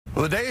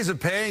Well, the days of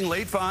paying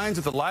late fines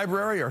at the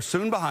library are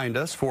soon behind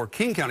us, for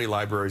King County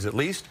libraries at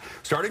least.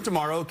 Starting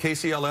tomorrow,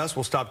 KCLS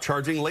will stop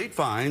charging late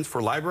fines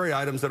for library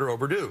items that are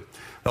overdue.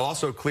 They'll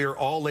also clear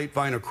all late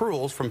fine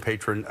accruals from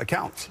patron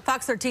accounts.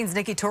 Fox 13's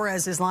Nikki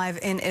Torres is live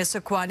in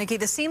Issaquah. Nikki,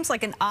 this seems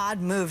like an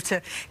odd move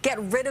to get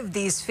rid of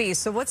these fees.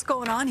 So what's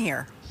going on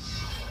here?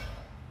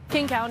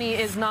 King County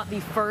is not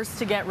the first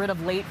to get rid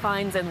of late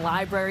fines in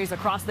libraries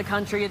across the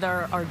country.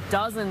 There are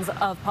dozens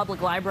of public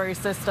library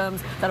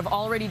systems that have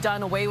already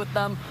done away with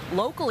them.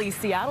 Locally,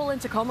 Seattle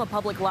and Tacoma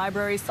public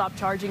libraries stopped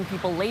charging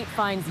people late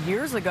fines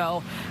years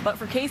ago. But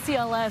for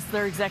KCLS,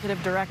 their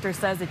executive director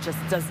says it just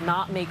does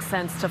not make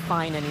sense to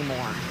fine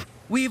anymore.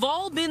 We've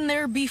all been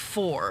there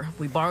before.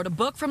 We borrowed a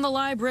book from the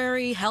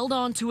library, held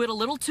on to it a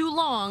little too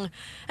long,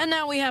 and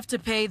now we have to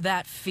pay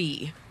that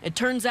fee. It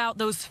turns out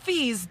those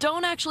fees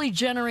don't actually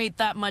generate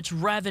that much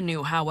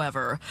revenue,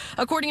 however.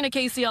 According to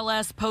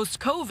KCLS,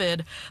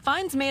 post-COVID,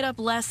 fines made up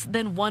less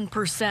than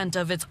 1%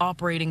 of its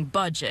operating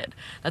budget.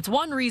 That's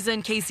one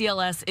reason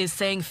KCLS is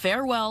saying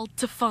farewell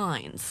to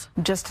fines.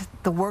 Just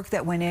the work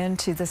that went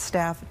into the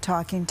staff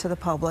talking to the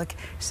public,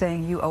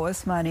 saying you owe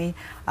us money.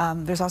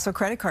 There's also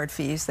credit card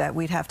fees that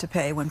we'd have to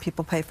pay when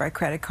people pay for our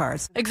credit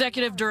cards.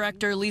 Executive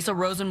Director Lisa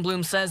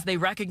Rosenblum says they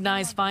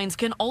recognize fines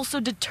can also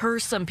deter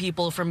some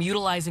people from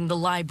utilizing the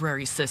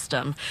library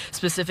system,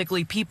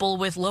 specifically people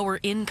with lower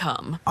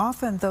income.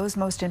 Often those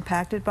most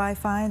impacted by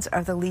fines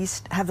are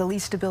have the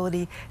least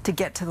ability to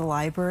get to the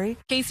library.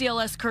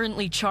 KCLS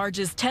currently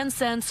charges 10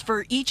 cents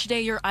for each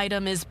day your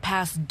item is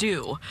past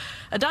due.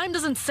 A dime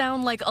doesn't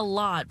sound like a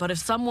lot, but if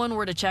someone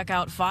were to check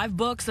out 5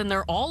 books and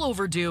they're all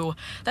overdue,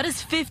 that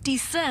is 50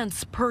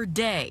 cents per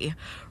day.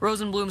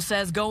 Rosenblum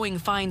says going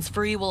fines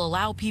free will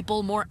allow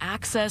people more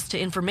access to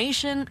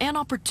information and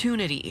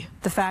opportunity.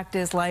 The fact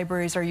is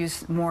libraries are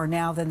used more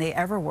now than they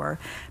ever were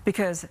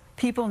because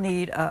people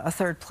need a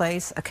third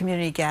place, a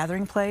community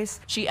gathering place.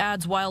 She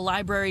adds while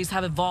libraries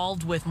have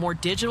evolved with more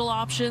digital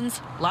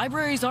options,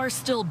 libraries are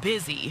still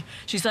busy.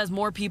 She says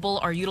more people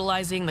are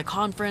utilizing the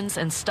conference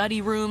and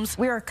study rooms.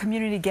 We are a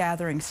community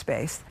gathering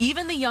space.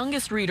 Even the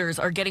youngest readers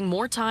are getting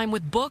more time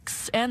with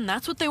books, and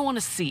that's what they want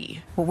to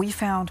see. What we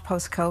found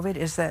post-COVID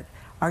is that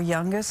our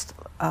youngest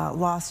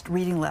lost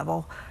reading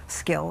level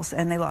skills,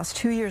 and they lost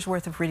 2 years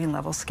worth of reading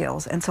level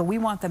skills. And so we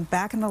want them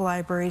back in the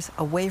libraries,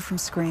 away from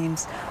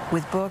screens,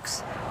 with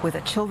books, with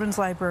a children's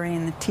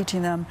librarian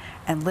teaching them,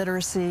 and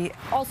literacy.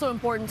 Also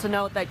important to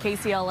note that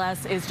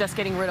KCLS is just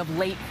getting rid of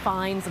late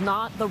fines,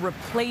 not the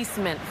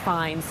replacement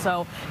fines.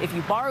 So if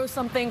you borrow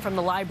something from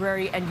the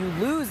library and you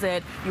lose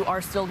it, you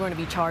are still going to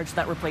be charged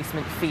that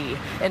replacement fee.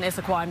 In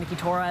Issaquah, I'm Nikki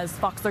Torres,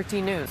 Fox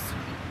 13 News.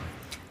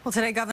 Well, today, Governor